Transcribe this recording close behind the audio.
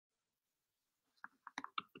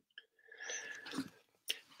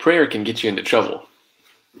Prayer can get you into trouble.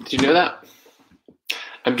 Did you know that?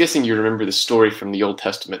 I'm guessing you remember the story from the Old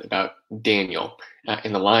Testament about Daniel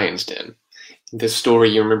in the lion's den. This story,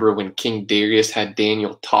 you remember when King Darius had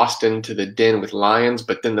Daniel tossed into the den with lions,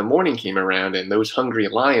 but then the morning came around and those hungry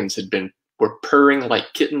lions were purring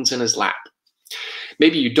like kittens in his lap.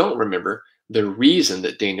 Maybe you don't remember the reason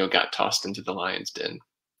that Daniel got tossed into the lion's den.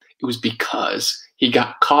 It was because he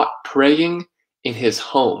got caught praying in his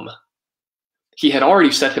home. He had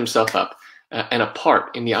already set himself up and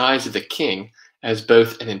apart in the eyes of the king as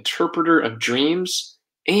both an interpreter of dreams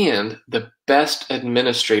and the best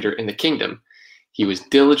administrator in the kingdom. He was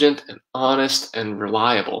diligent and honest and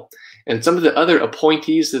reliable. And some of the other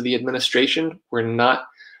appointees of the administration were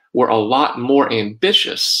a lot more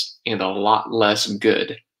ambitious and a lot less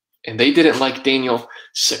good. And they didn't like Daniel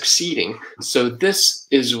succeeding. So this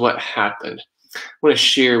is what happened. I want to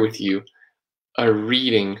share with you a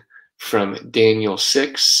reading from Daniel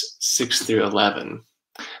 6 through 11.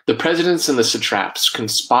 The presidents and the satraps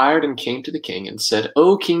conspired and came to the king and said,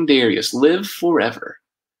 "O King Darius, live forever."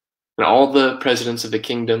 And all the presidents of the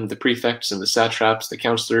kingdom, the prefects and the satraps, the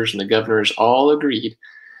counselors and the governors all agreed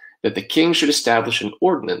that the king should establish an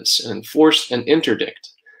ordinance and enforce an interdict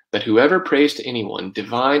that whoever prays to anyone,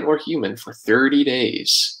 divine or human, for 30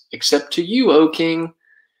 days, except to you, O king,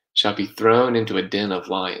 shall be thrown into a den of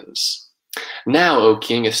lions. Now, O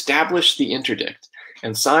king, establish the interdict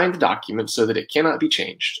and sign the document so that it cannot be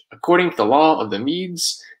changed, according to the law of the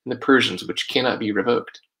Medes and the Persians, which cannot be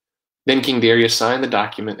revoked. Then King Darius signed the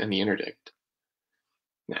document and the interdict.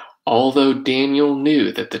 Now, although Daniel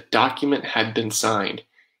knew that the document had been signed,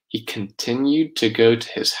 he continued to go to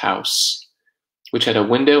his house, which had a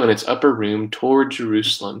window in its upper room toward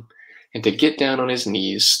Jerusalem, and to get down on his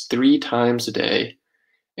knees 3 times a day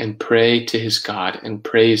and pray to his God and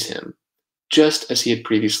praise him, just as he had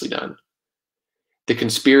previously done. The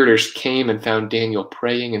conspirators came and found Daniel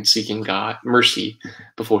praying and seeking mercy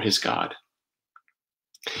before his God.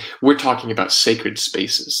 We're talking about sacred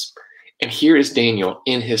spaces. And here is Daniel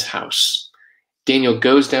in his house. Daniel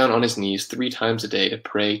goes down on his knees 3 times a day to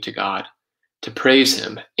pray to God, to praise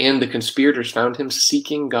him, and the conspirators found him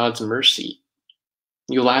seeking God's mercy.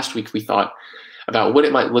 Last week we thought about what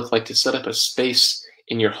it might look like to set up a space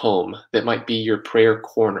in your home that might be your prayer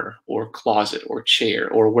corner or closet or chair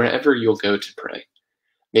or wherever you'll go to pray.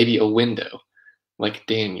 Maybe a window, like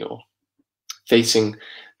Daniel, facing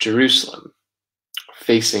Jerusalem,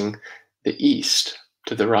 facing the east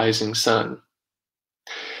to the rising sun.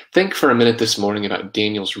 Think for a minute this morning about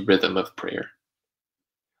Daniel's rhythm of prayer.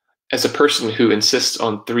 As a person who insists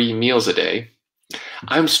on 3 meals a day,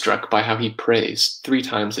 I'm struck by how he prays 3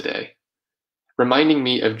 times a day, reminding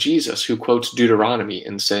me of Jesus, who quotes Deuteronomy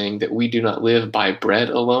in saying that we do not live by bread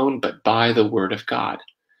alone, but by the word of God.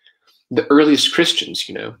 The earliest Christians,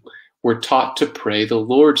 were taught to pray the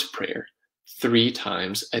Lord's Prayer 3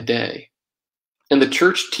 times a day. And the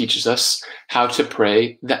church teaches us how to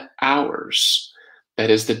pray the hours, that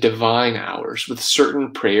is the divine hours, with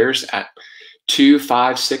certain prayers at 2,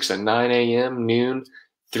 5, 6, and 9 a.m., noon,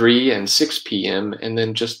 3, and 6 p.m., and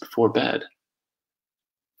then just before bed.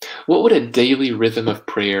 What would a daily rhythm of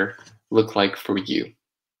prayer look like for you?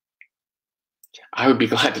 I would be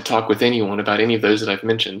glad to talk with anyone about any of those that I've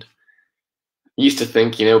mentioned. I used to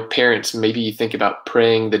think, parents, maybe you think about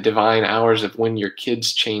praying the divine hours of when your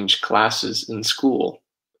kids change classes in school.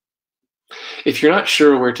 If you're not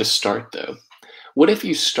sure where to start, though, what if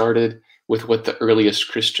you started with what the earliest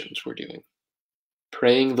Christians were doing?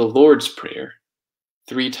 Praying the Lord's Prayer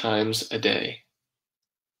 3 times a day,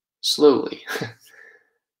 slowly,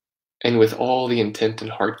 and with all the intent and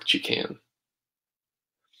heart that you can.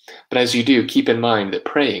 But as you do, keep in mind that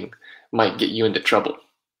praying might get you into trouble.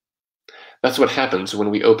 That's what happens when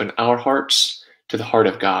we open our hearts to the heart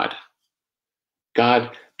of God.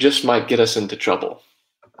 God just might get us into trouble.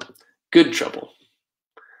 Good trouble,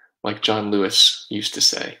 like John Lewis used to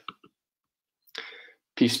say.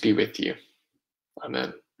 Peace be with you.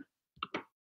 Amen.